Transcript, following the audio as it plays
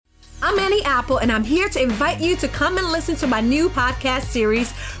I'm Annie Apple, and I'm here to invite you to come and listen to my new podcast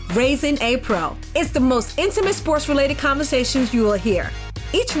series, Raising a Pro. It's the most intimate sports-related conversations you will hear.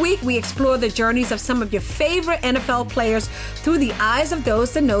 Each week, we explore the journeys of some of your favorite NFL players through the eyes of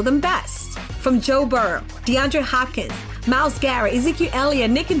those that know them best. From Joe Burrow, DeAndre Hopkins, Myles Garrett, Ezekiel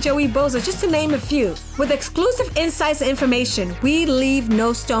Elliott, Nick and Joey Bosa, just to name a few. With exclusive insights and information, we leave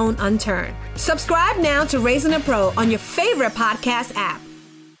no stone unturned. Subscribe now to Raising a Pro on your favorite podcast app.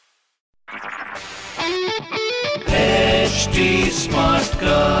 HT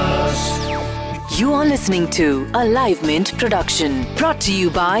Smartcast. You are listening to a Live Mint production brought to you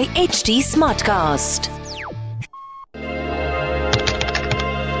by HT Smartcast.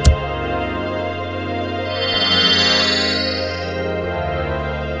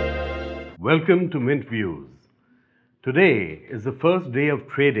 Welcome to Mint Views. Today is the first day of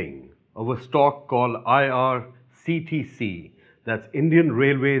trading of a stock called IRCTC, that's Indian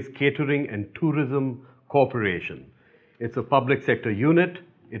Railways Catering and Tourism Corporation. It's a public sector unit.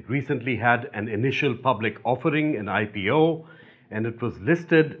 It recently had an initial public offering, an IPO, and it was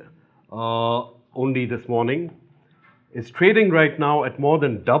listed only this morning. It's trading right now at more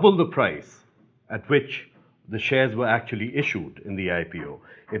than double the price at which the shares were actually issued in the IPO.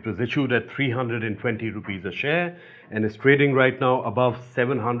 It was issued at 320 rupees a share and is trading right now above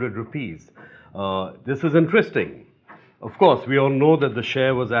 700 rupees. This is interesting. Of course, we all know that the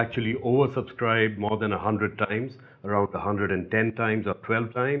share was actually oversubscribed more than 100 times, around 110 times or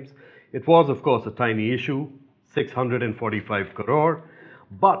 12 times. It was, of course, a tiny issue, 645 crore.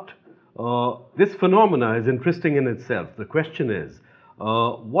 But this phenomena is interesting in itself. The question is,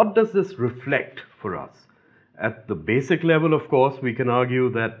 what does this reflect for us? At the basic level, of course, we can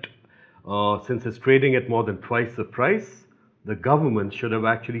argue that since it's trading at more than twice the price, the government should have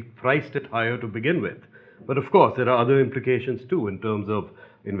actually priced it higher to begin with. But of course, there are other implications too in terms of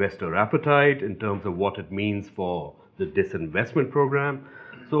investor appetite, in terms of what it means for the disinvestment program.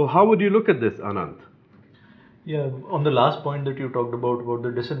 So how would you look at this, Anand? Yeah, on the last point that you talked about the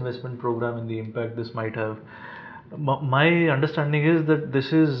disinvestment program and the impact this might have, my understanding is that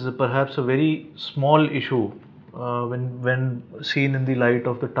this is perhaps a very small issue when seen in the light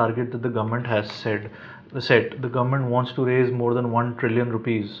of the target that the government has set. The government wants to raise more than 1 trillion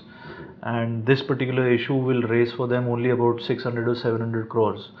rupees, and this particular issue will raise for them only about 600 or 700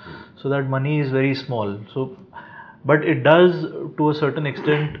 crores. So that money is very small. But it does, to a certain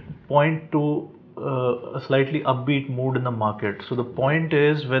extent, point to a slightly upbeat mood in the market. So the point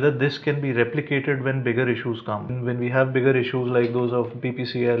is whether this can be replicated when bigger issues come. When we have bigger issues like those of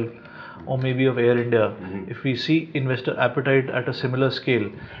BPCL or maybe of Air India, if we see investor appetite at a similar scale,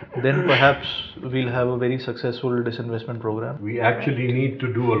 then perhaps we'll have a very successful disinvestment program. We actually need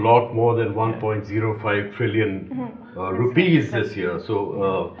to do a lot more than 1.05 trillion rupees this year.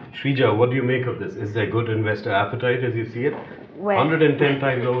 So, Shrija, what do you make of this? Is there good investor appetite as you see it? Well, 110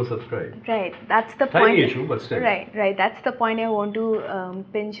 times oversubscribed. Right, that's the Tiny point. issue, but still. Right. That's the point I want to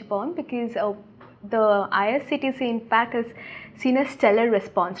pinch upon, because the IRCTC in fact has seen a stellar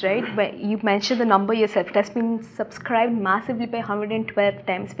response, right? Where you mentioned the number yourself. It has been subscribed massively by 112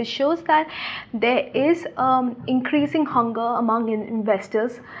 times, which shows that there is increasing hunger among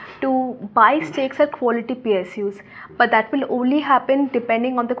investors to buy stakes at quality PSUs. But that will only happen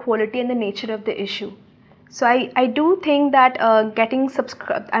depending on the quality and the nature of the issue. So I do think that getting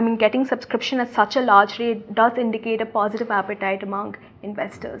subscription at such a large rate does indicate a positive appetite among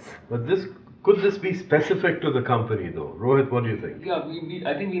investors. But could this be specific to the company though? Rohit, what do you think? Yeah,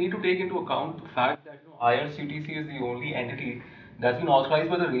 I think we need to take into account the fact that IRCTC is the only entity that's been authorized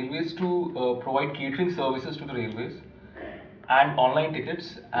by the railways to provide catering services to the railways and online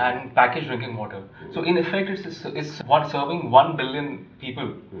tickets and packaged drinking water. So in effect, it's serving 1 billion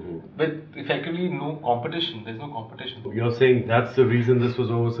people with effectively no competition. There's no competition. You're saying that's the reason this was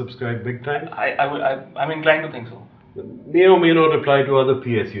oversubscribed big time? I'm inclined to think so. May or may not apply to other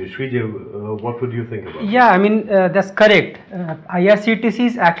PSUs. Shrija, what would you think about it? Yeah, that's correct. IRCTC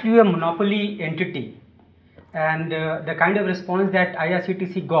is actually a monopoly entity, and the kind of response that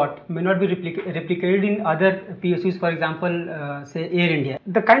IRCTC got may not be replicated in other PSUs, for example, say Air India.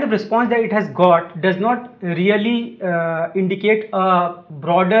 The kind of response that it has got does not really indicate a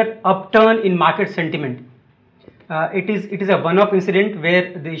broader upturn in market sentiment. It is a one-off incident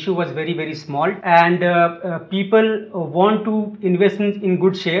where the issue was very, very small, and people want to invest in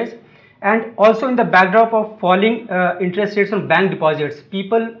good shares. And also in the backdrop of falling interest rates on bank deposits,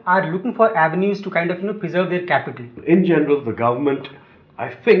 people are looking for avenues to kind of preserve their capital. In general, the government, I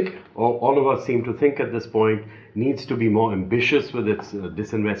think, or all of us seem to think at this point, needs to be more ambitious with its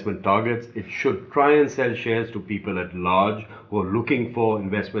disinvestment targets. It should try and sell shares to people at large who are looking for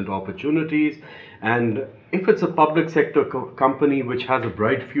investment opportunities. And if it's a public sector company which has a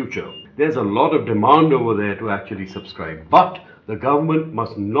bright future, there's a lot of demand over there to actually subscribe. But the government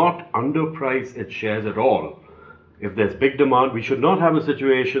must not underprice its shares at all. If there's big demand, we should not have a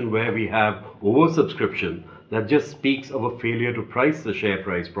situation where we have oversubscription that just speaks of a failure to price the share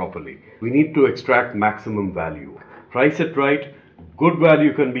price properly. We need to extract maximum value. Price it right, good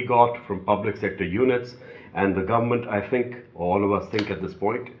value can be got from public sector units, and the government, I think, or all of us think at this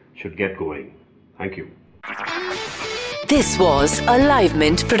point, should get going. Thank you. This was a Live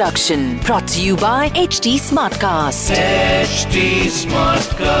Mint production brought to you by HT Smartcast. HT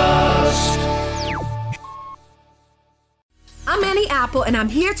Smartcast. I'm Annie Apple, and I'm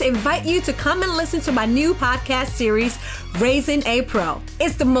here to invite you to come and listen to my new podcast series, Raising a Pro.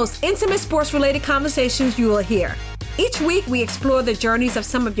 It's the most intimate sports-related conversations you will hear. Each week, we explore the journeys of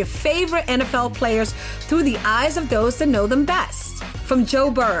some of your favorite NFL players through the eyes of those that know them best. From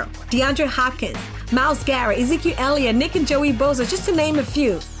Joe Burrow, DeAndre Hopkins, Myles Garrett, Ezekiel Elliott, Nick and Joey Bosa, just to name a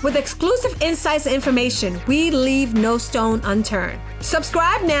few. With exclusive insights and information, we leave no stone unturned.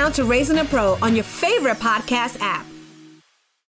 Subscribe now to Raising a Pro on your favorite podcast app.